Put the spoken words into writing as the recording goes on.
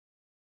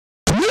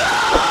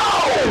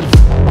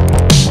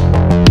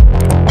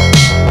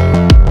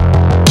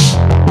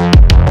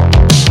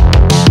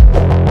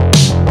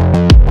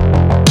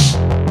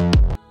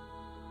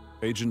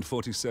Agent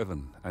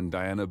 47 and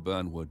Diana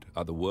Burnwood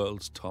are the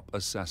world's top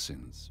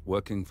assassins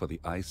working for the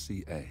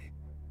ICA.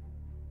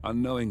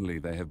 Unknowingly,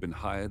 they have been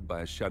hired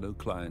by a shadow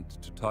client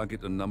to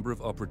target a number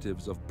of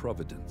operatives of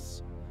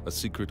Providence, a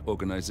secret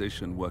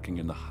organization working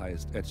in the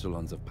highest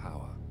echelons of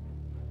power.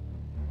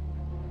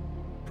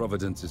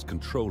 Providence's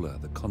controller,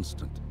 the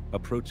Constant,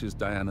 approaches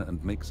Diana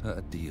and makes her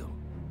a deal.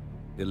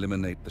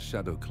 Eliminate the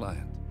shadow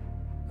client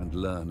and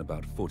learn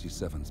about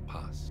 47's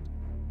past.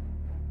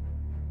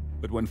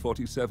 But when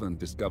 47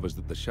 discovers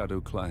that the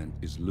shadow client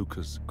is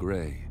Lucas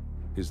Gray,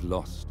 his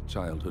lost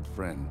childhood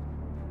friend,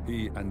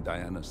 he and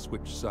Diana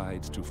switch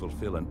sides to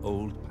fulfill an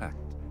old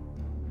pact: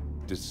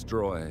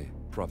 destroy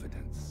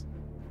Providence.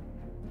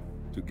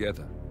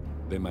 Together,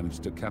 they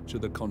manage to capture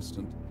the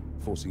Constant,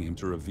 forcing him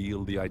to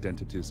reveal the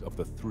identities of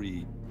the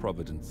 3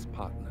 Providence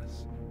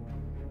partners.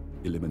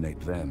 Eliminate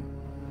them,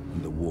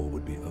 and the war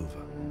would be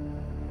over.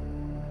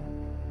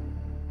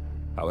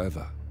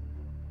 However,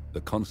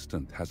 the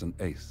Constant has an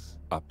ace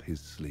up his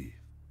sleeve.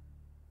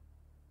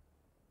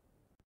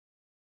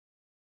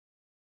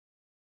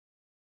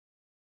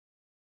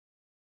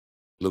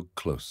 Look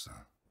closer.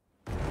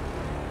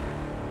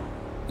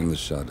 In the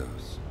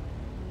shadows.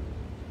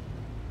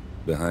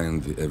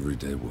 Behind the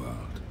everyday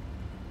world.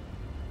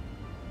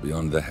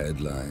 Beyond the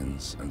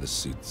headlines and the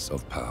seats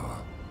of power.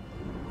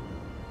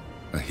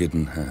 A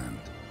hidden hand.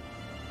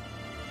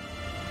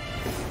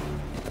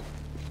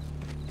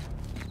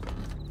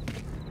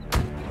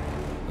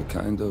 A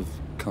kind of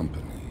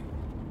company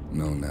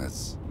known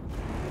as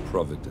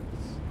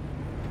Providence.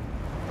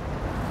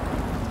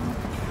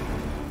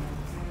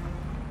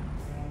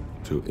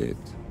 To it,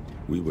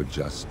 we were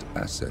just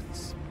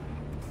assets.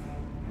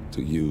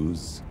 To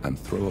use and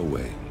throw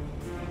away.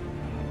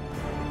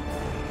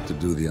 To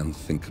do the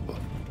unthinkable.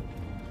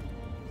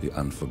 The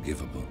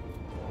unforgivable.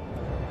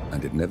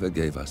 And it never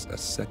gave us a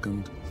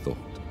second thought.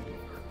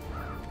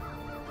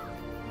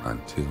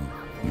 Until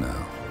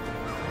now.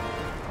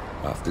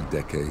 After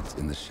decades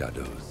in the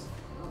shadows,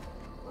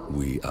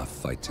 we are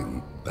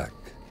fighting back.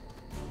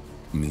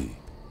 Me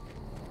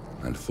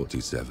and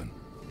 47.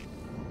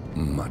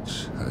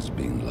 Much has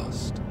been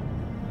lost,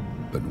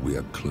 but we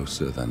are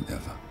closer than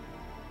ever.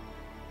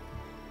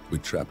 We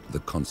trapped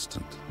the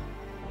Constant,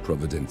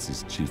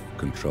 Providence's chief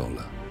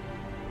controller,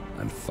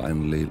 and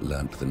finally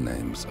learnt the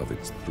names of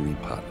its 3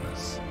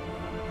 partners.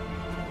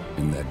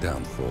 In their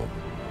downfall,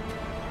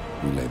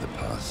 we lay the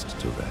past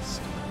to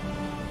rest.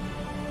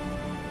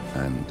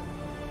 And,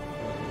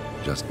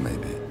 just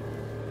maybe,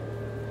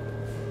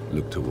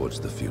 look towards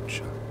the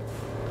future.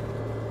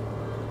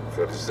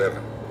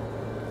 47.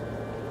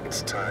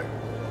 It's time.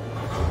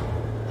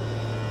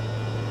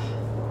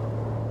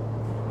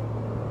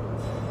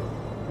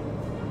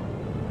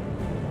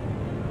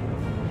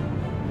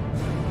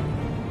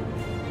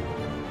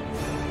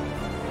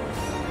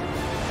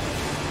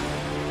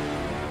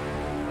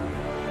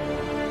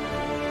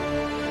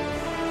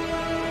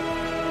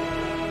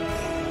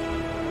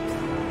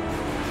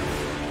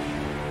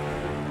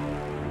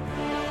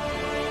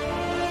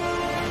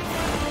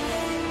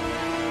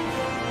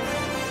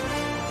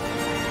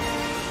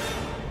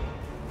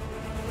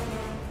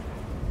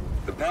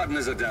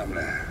 Partners are down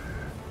there.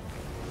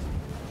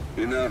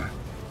 You know,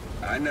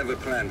 I never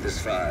planned this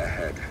far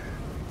ahead.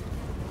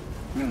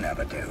 You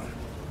never do.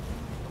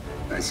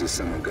 I see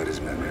someone got his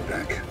memory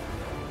back.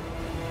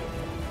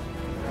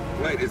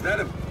 Wait, is that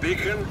a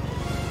beacon?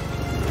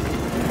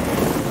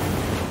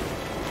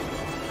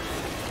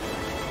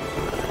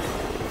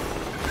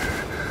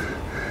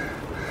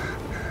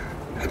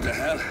 What the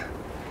hell?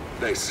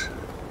 Base.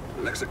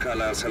 Alexa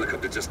Carlisle's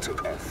helicopter just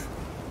took off.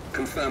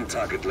 Confirm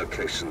target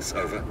locations,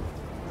 over.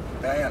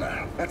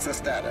 Diana, what's the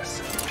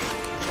status?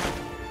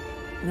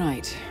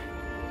 Right.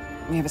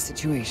 We have a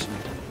situation.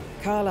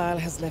 Carlisle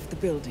has left the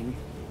building.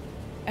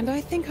 And I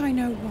think I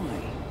know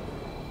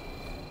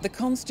why. The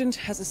Constant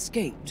has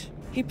escaped.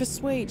 He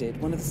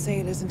persuaded one of the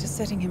sailors into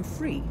setting him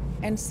free.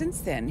 And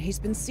since then, he's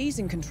been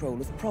seizing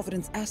control of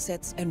Providence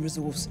assets and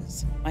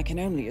resources. I can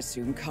only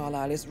assume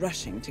Carlisle is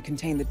rushing to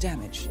contain the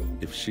damage.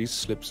 If she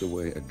slips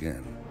away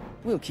again...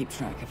 We'll keep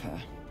track of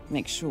her.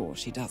 Make sure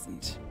she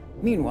doesn't.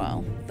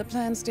 Meanwhile, the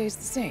plan stays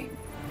the same.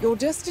 Your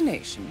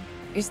destination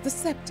is the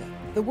Scepter,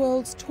 the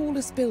world's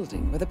tallest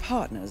building where the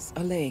partners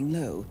are laying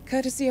low,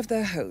 courtesy of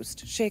their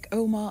host, Sheikh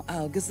Omar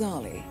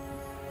Al-Ghazali.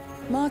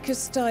 Marcus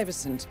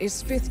Stuyvesant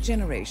is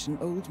 5th-generation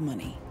old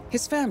money.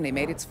 His family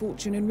made its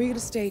fortune in real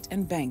estate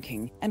and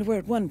banking, and were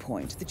at one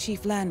point the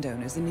chief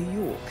landowners in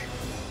New York.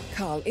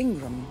 Carl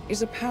Ingram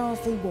is a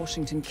powerful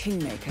Washington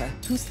kingmaker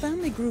whose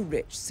family grew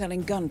rich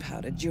selling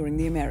gunpowder during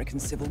the American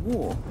Civil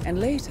War,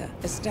 and later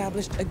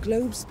established a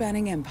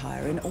globe-spanning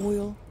empire in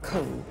oil,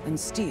 coal, and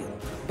steel.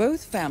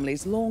 Both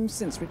families long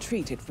since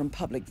retreated from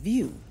public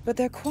view, but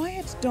their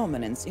quiet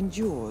dominance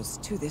endures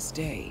to this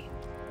day.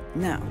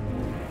 Now,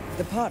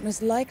 the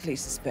partners likely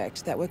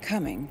suspect that we're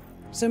coming,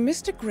 so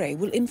Mr. Gray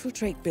will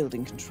infiltrate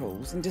building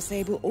controls and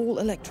disable all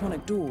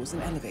electronic doors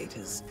and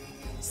elevators.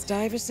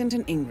 Stuyvesant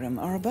and Ingram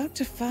are about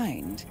to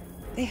find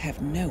they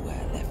have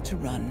nowhere left to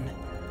run.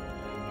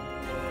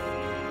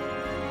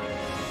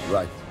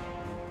 Right.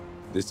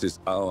 This is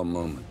our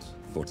moment,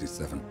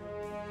 47.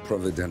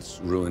 Providence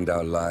ruined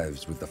our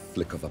lives with the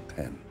flick of a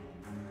pen.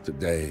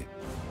 Today,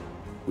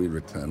 we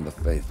return the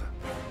favor.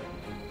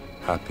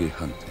 Happy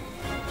hunting.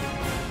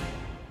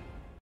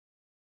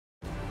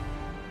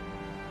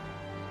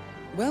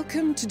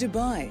 Welcome to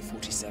Dubai,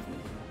 47.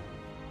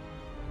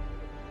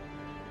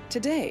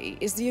 Today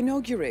is the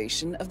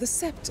inauguration of the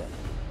scepter,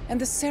 and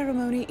the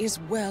ceremony is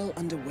well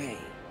underway.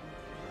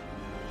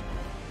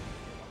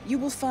 You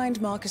will find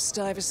Marcus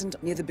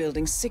Stuyvesant near the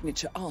building's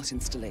signature art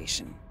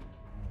installation,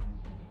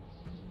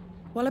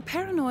 while a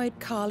paranoid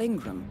Carl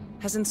Ingram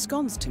has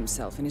ensconced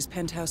himself in his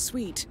penthouse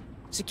suite,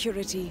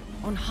 security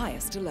on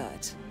highest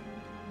alert.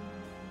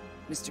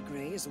 Mr.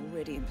 Gray is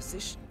already in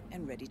position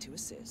and ready to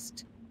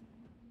assist.